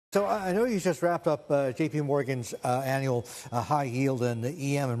So I know you just wrapped up JPMorgan's annual high yield and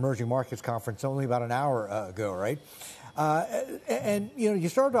the EM emerging markets conference only about an hour ago, right? And you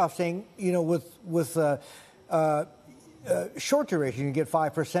started off saying with short duration you get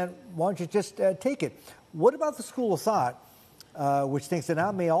 5%. Why don't you just take it? What about the school of thought, which thinks that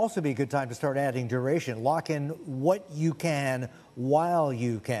now may also be a good time to start adding duration, lock in what you can while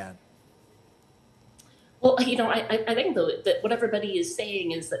you can? Well, I think, though, that what everybody is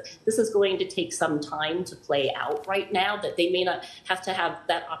saying is that this is going to take some time to play out right now, that they may not have to have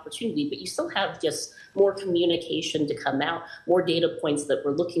that opportunity, but you still have just more communication to come out, more data points that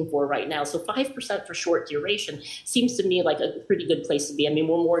we're looking for right now. So 5% for short duration seems to me like a pretty good place to be. I mean,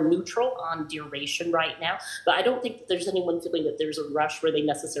 we're more neutral on duration right now, but I don't think that there's anyone feeling that there's a rush where they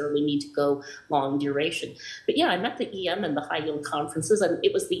necessarily need to go long duration. But yeah, I'm at the EM and the high yield conferences, and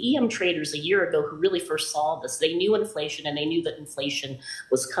it was the EM traders a year ago who really first saw this. They knew inflation, and they knew that inflation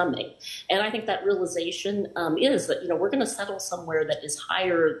was coming. And I think that realization is that we're going to settle somewhere that is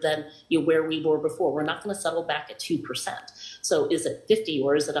higher than where we were before. We're not going to settle back at 2%. So is it 50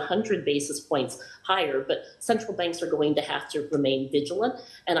 or is it 100 basis points higher? But central banks are going to have to remain vigilant.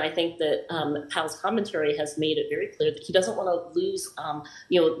 And I think that Powell's commentary has made it very clear that he doesn't want to lose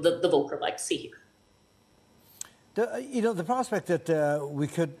the Volcker legacy here. The prospect that we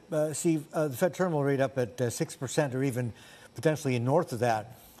could see the Fed terminal rate up at 6% or even potentially north of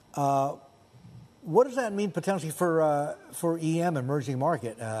that, what does that mean potentially for EM, emerging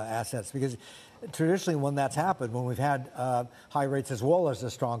market assets? Because traditionally when that's happened, when we've had high rates as well as a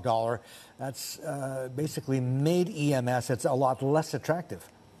strong dollar, that's basically made EM assets a lot less attractive.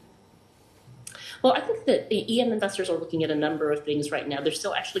 Well, I think that EM investors are looking at a number of things right now. There's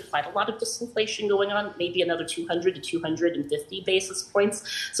still actually quite a lot of disinflation going on, maybe another 200 to 250 basis points.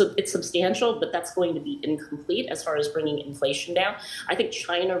 So it's substantial, but that's going to be incomplete as far as bringing inflation down. I think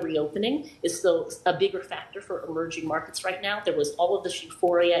China reopening is still a bigger factor for emerging markets right now. There was all of this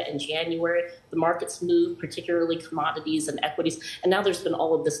euphoria in January. The markets moved, particularly commodities and equities, and now there's been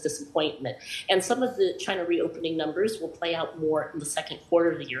all of this disappointment. And some of the China reopening numbers will play out more in the second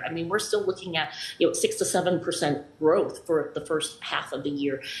quarter of the year. I mean, we're still looking at 6 to 7% growth for the first half of the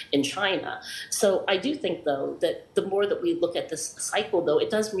year in China. So I do think, though, that the more that we look at this cycle, though, it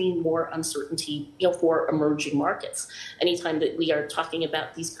does mean more uncertainty, for emerging markets. Anytime that we are talking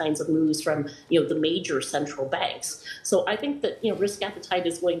about these kinds of moves from, the major central banks. So I think that, risk appetite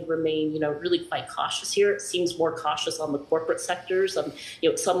is going to remain, really quite cautious here. It seems more cautious on the corporate sectors,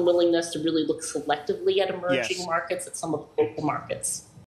 some willingness to really look selectively at emerging markets, at some of the local markets.